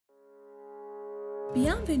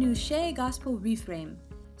Bienvenue chez Gospel Reframe.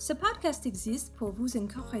 Ce podcast existe pour vous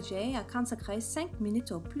encourager à consacrer 5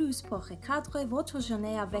 minutes ou plus pour recadrer votre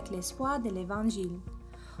journée avec l'espoir de l'Évangile.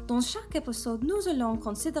 Dans chaque épisode, nous allons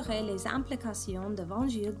considérer les implications de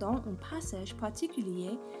l'Évangile dans un passage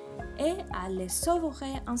particulier et à les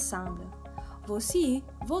savourer ensemble. Voici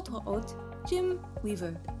votre hôte, Jim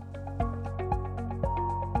Weaver.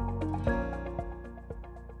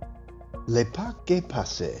 Les Pâques est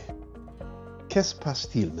passé. Que se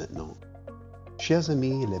passe-t-il maintenant? Chers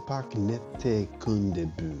amis, les Pâques n'étaient qu'un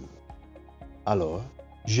début. Alors,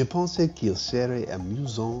 je pensais qu'il serait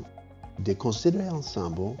amusant de considérer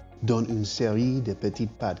ensemble, dans une série de petits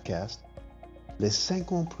podcasts, les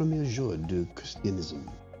 50 premiers jours du christianisme.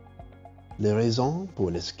 Les raisons pour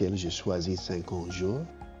lesquelles j'ai choisi 50 jours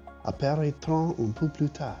apparaîtront un peu plus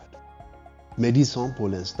tard. Mais disons pour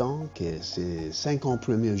l'instant que ces 50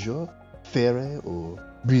 premiers jours feraient ou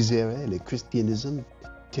briseraient le christianisme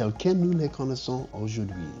tel que nous le connaissons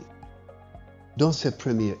aujourd'hui. Dans ce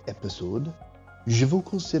premier épisode, je vous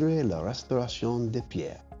considérer la restauration de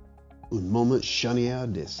Pierre, un moment charnière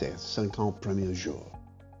de ces 50 premiers jours.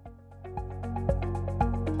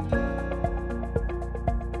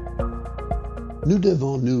 Nous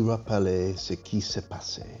devons nous rappeler ce qui s'est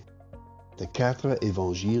passé. Les 4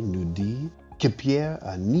 évangiles nous disent que Pierre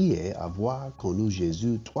a nié avoir connu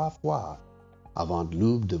Jésus 3 fois avant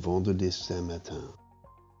l'aube de vendredi saint matin.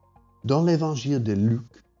 Dans l'évangile de Luc,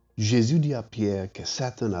 Jésus dit à Pierre que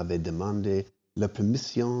Satan avait demandé la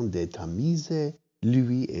permission de tamiser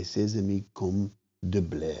lui et ses amis comme de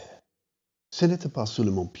blé. Ce n'était pas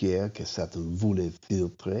seulement Pierre que Satan voulait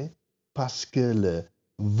filtrer, parce que le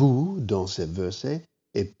 « vous » dans ce verset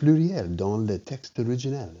est pluriel dans le texte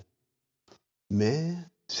original. Mais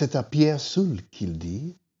c'est à Pierre seul qu'il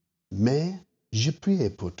dit « Mais je priais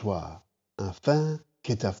pour toi, afin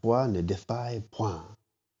que ta foi ne défaille point.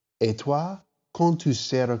 Et toi, quand tu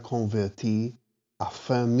seras converti,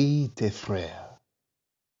 affermis tes frères. »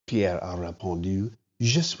 Pierre a répondu «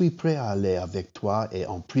 Je suis prêt à aller avec toi et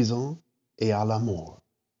en prison et à la mort. »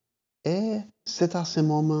 Et c'est à ce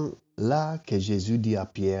moment-là que Jésus dit à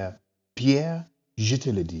Pierre « Pierre, je te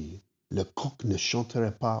le dis, le coq ne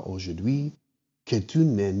chanterait pas aujourd'hui que tu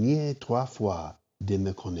n'aies nié 3 fois de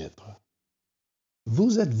me connaître. »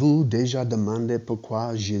 Vous êtes-vous déjà demandé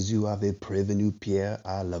pourquoi Jésus avait prévenu Pierre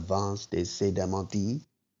à l'avance de ses démentis?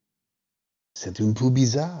 C'est un peu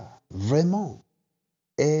bizarre, vraiment.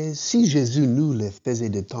 Et si Jésus nous le faisait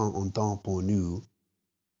de temps en temps pour nous,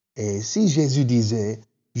 et si Jésus disait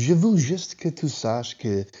 « Je veux juste que tu saches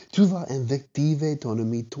que tu vas invectiver ton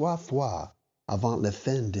ami 3 fois avant la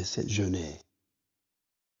fin de cette journée »,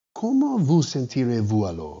 comment vous sentirez-vous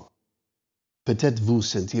alors? Peut-être vous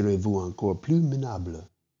sentirez-vous encore plus minable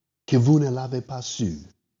que vous ne l'avez pas su.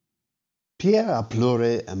 Pierre a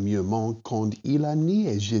pleuré amèrement quand il a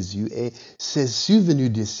nié Jésus et s'est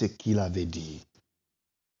souvenu de ce qu'il avait dit.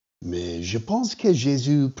 Mais je pense que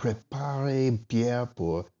Jésus préparait Pierre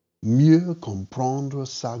pour mieux comprendre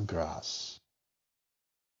sa grâce.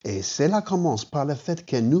 Et cela commence par le fait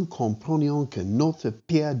que nous comprenions que notre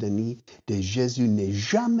Pierre de nid de Jésus n'est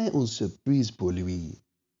jamais une surprise pour lui.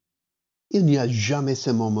 Il n'y a jamais ce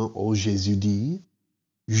moment où Jésus dit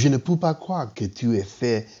 « Je ne peux pas croire que tu aies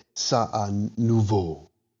fait ça à nouveau. »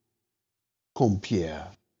 Comme Pierre,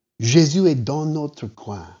 Jésus est dans notre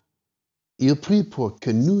coin. Il prie pour que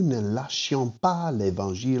nous ne lâchions pas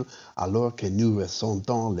l'Évangile alors que nous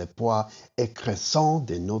ressentons le poids écrasant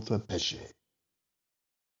de notre péché.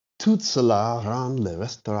 Tout cela rend la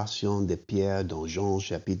restauration de Pierre dans Jean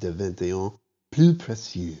chapitre 21 plus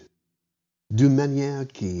précieux. D'une manière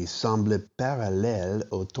qui semble parallèle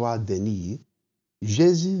aux 3 dénis,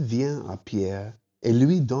 Jésus vient à Pierre et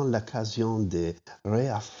lui donne l'occasion de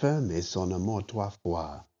réaffirmer son amour 3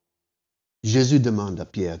 fois. Jésus demande à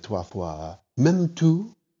Pierre 3 fois « M'aimes-tu »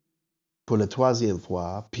 Pour la 3e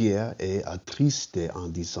fois, Pierre est attristé en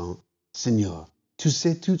disant « Seigneur, tu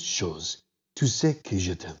sais toutes choses, tu sais que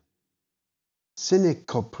je t'aime. » Ce n'est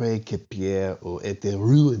qu'après que Pierre a été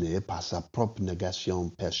ruiné par sa propre négation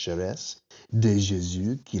pécheresse de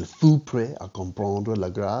Jésus qu'il fut prêt à comprendre la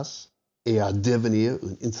grâce et à devenir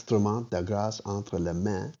un instrument de grâce entre les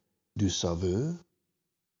mains du Sauveur.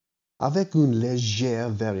 Avec une légère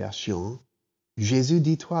variation, Jésus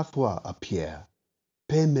dit 3 fois à Pierre «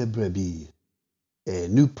 Paie mes brebis » et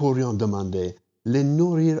nous pourrions demander « Les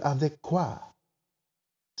nourrir avec quoi ?»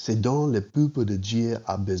 Ce dont le peuple de Dieu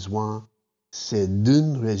a besoin, c'est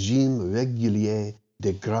d'un régime régulier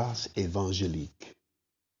de grâce évangélique.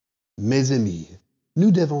 Mes amis,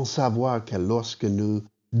 nous devons savoir que lorsque nous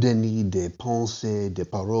déni des pensées, des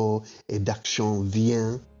paroles et d'actions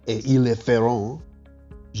vient et ils les feront,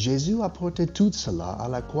 Jésus a porté tout cela à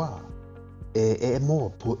la croix et est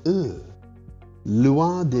mort pour eux.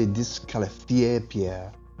 Loin de disqualifier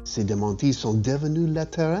Pierre, ses démentis sont devenus le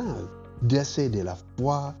terrain d'essai de la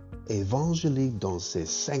foi évangélique dans ces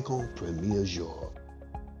 50 premiers jours.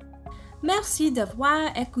 Merci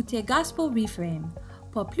d'avoir écouté Gospel Reframe.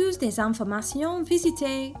 Pour plus d'informations,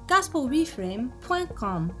 visitez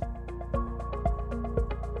gospelreframe.com.